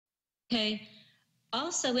Okay.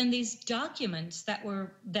 Also, in these documents that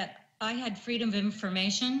I had freedom of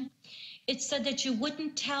information, it said that you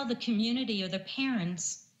wouldn't tell the community or the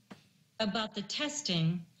parents about the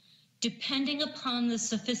testing depending upon the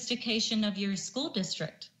sophistication of your school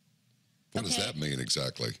district. What does that mean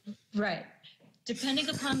exactly? Right. Depending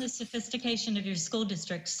upon the sophistication of your school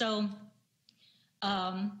district. So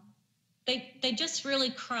they just really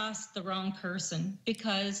crossed the wrong person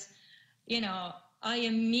because, I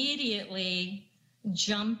immediately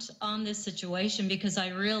jumped on this situation because I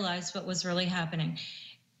realized what was really happening.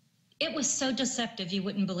 It was so deceptive, you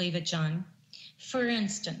wouldn't believe it, John. For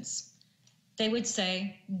instance, they would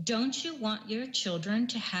say, don't you want your children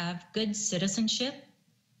to have good citizenship?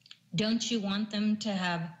 Don't you want them to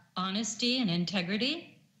have honesty and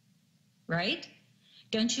integrity? Right?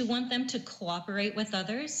 Don't you want them to cooperate with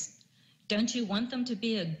others? Don't you want them to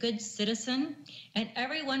be a good citizen? And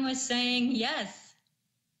everyone was saying yes.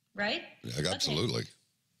 Right? Yeah, absolutely. Okay.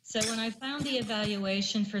 So when I found the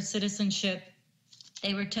evaluation for citizenship,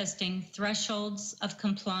 they were testing thresholds of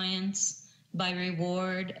compliance by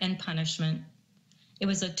reward and punishment. It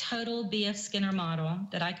was a total B.F. Skinner model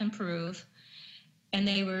that I can prove. And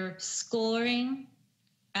they were scoring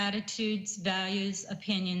attitudes, values,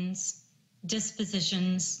 opinions,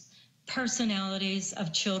 dispositions, personalities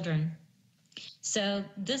of children. So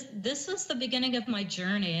this was the beginning of my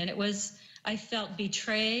journey, and I felt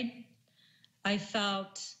betrayed. I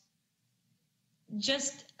felt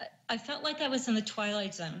like I was in the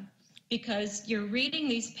twilight zone because you're reading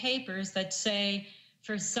these papers that say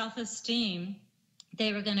for self-esteem,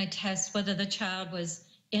 they were going to test whether the child was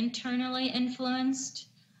internally influenced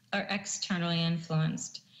or externally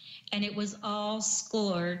influenced. And it was all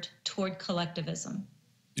scored toward collectivism.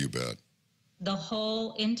 You bet. The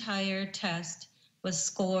whole entire test was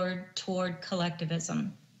scored toward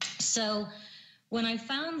collectivism. So when I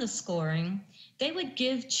found the scoring, they would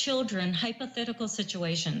give children hypothetical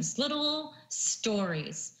situations, little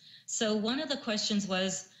stories. So one of the questions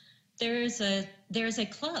was, there's a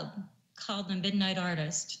club called the Midnight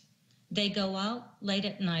Artist. They go out late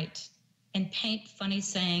at night and paint funny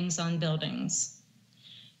sayings on buildings.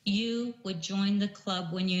 You would join the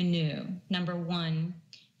club when you knew, number one,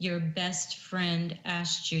 your best friend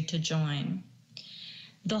asked you to join.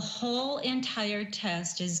 The whole entire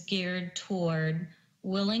test is geared toward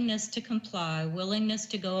willingness to comply, willingness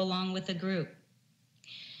to go along with the group.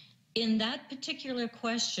 In that particular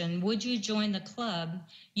question, would you join the club,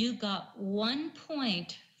 you got 1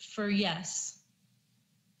 point for yes.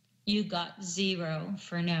 You got 0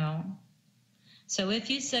 for no. So if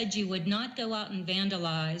you said you would not go out and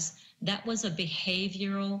vandalize, that was a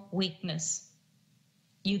behavioral weakness.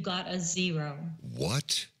 You got a 0.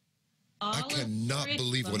 What? I cannot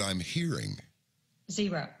believe what I'm hearing.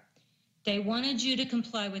 0. They wanted you to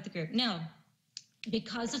comply with the group. Now,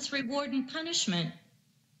 because it's reward and punishment,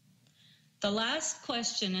 the last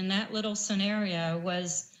question in that little scenario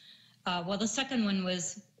was, the second one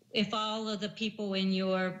was, if all of the people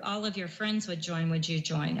all of your friends would join, would you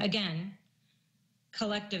join? Again,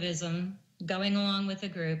 collectivism, going along with the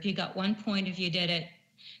group. You got 1 point if you did it.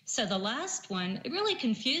 So the last one, it really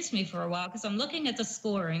confused me for a while because I'm looking at the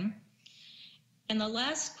scoring. And the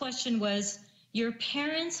last question was, your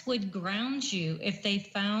parents would ground you if they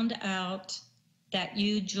found out that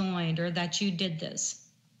you joined or that you did this.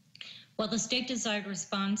 Well, the state desired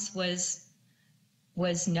response was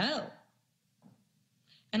no.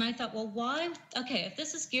 And I thought, well, why? Okay, if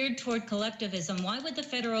this is geared toward collectivism, why would the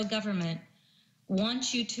federal government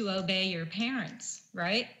want you to obey your parents,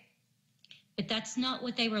 right? But that's not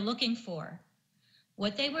what they were looking for.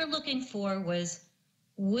 What they were looking for was,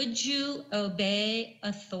 would you obey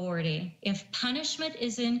authority? If punishment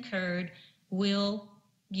is incurred, will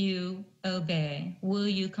you obey? Will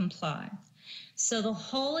you comply? So the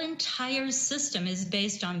whole entire system is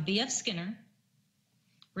based on B.F. Skinner,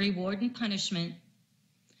 reward and punishment,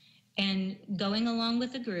 and going along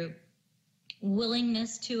with the group,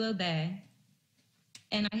 willingness to obey.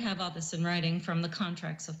 And I have all this in writing from the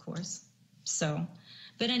contracts, of course. So,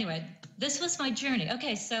 but anyway, this was my journey.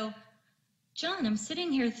 Okay, so John, I'm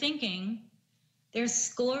sitting here thinking, they're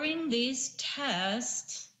scoring these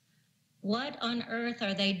tests. What on earth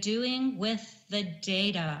are they doing with the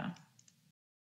data?